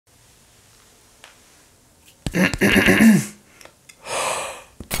And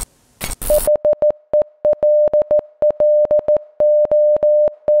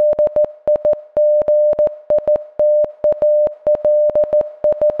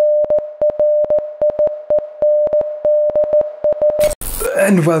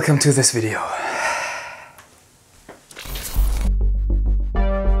welcome to this video.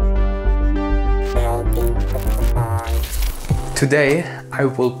 Today I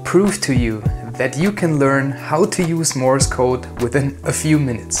will prove to you that you can learn how to use Morse code within a few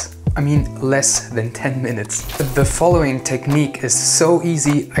minutes. I mean less than 10 minutes. The following technique is so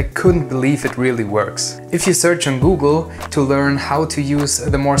easy, I couldn't believe it really works. If you search on Google to learn how to use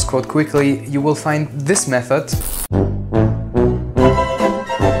the Morse code quickly, you will find this method.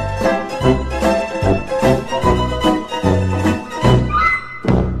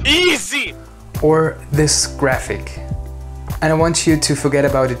 Easy! Or this graphic. And I want you to forget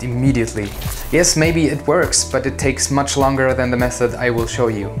about it immediately. Yes, maybe it works, but it takes much longer than the method I will show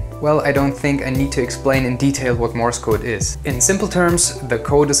you. Well, I don't think I need to explain in detail what Morse code is. In simple terms, the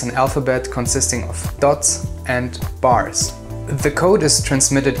code is an alphabet consisting of dots and bars. The code is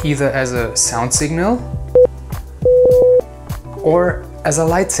transmitted either as a sound signal or as a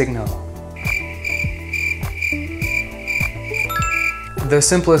light signal. The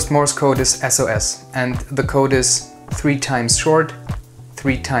simplest Morse code is SOS, and the code is 3 times short,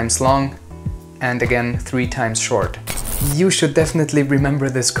 3 times long, and again 3 times short. You should definitely remember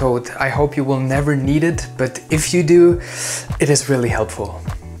this code. I hope you will never need it, but if you do, it is really helpful.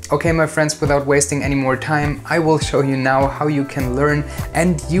 Okay, my friends, without wasting any more time, I will show you now how you can learn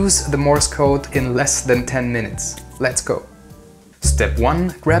and use the Morse code in less than 10 minutes. Let's go. Step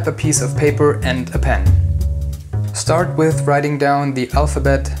 1. Grab a piece of paper and a pen. Start with writing down the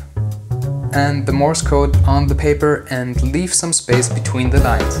alphabet and the Morse code on the paper and leave some space between the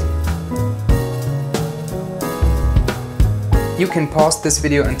lines. You can pause this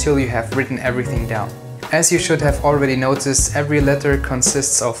video until you have written everything down. As you should have already noticed, every letter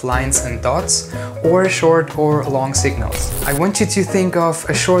consists of lines and dots, or short or long signals. I want you to think of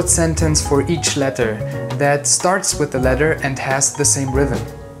a short sentence for each letter that starts with the letter and has the same rhythm.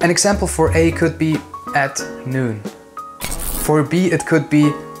 An example for A could be at noon. For B it could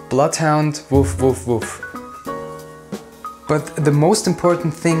be bloodhound, woof woof woof. But the most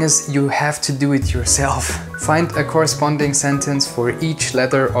important thing is you have to do it yourself. Find a corresponding sentence for each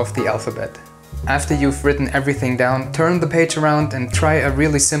letter of the alphabet. After you've written everything down, turn the page around and try a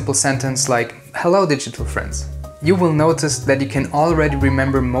really simple sentence like "Hello digital friends." You will notice that you can already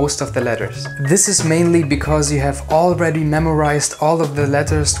remember most of the letters. This is mainly because you have already memorized all of the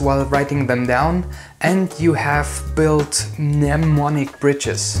letters while writing them down, and you have built mnemonic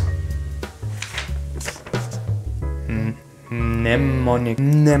bridges.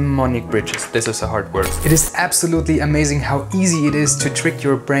 Mnemonic bridges. This is a hard word. It is absolutely amazing how easy it is to trick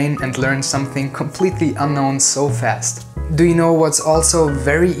your brain and learn something completely unknown so fast. Do you know what's also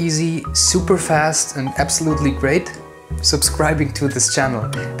very easy, super fast and absolutely great? Subscribing to this channel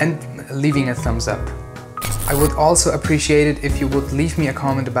and leaving a thumbs up. I would also appreciate it if you would leave me a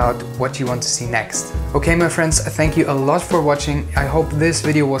comment about what you want to see next. Okay, my friends, thank you a lot for watching. I hope this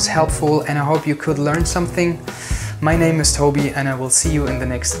video was helpful and I hope you could learn something. My name is Tobi and I will see you in the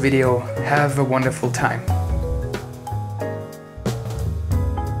next video. Have a wonderful time.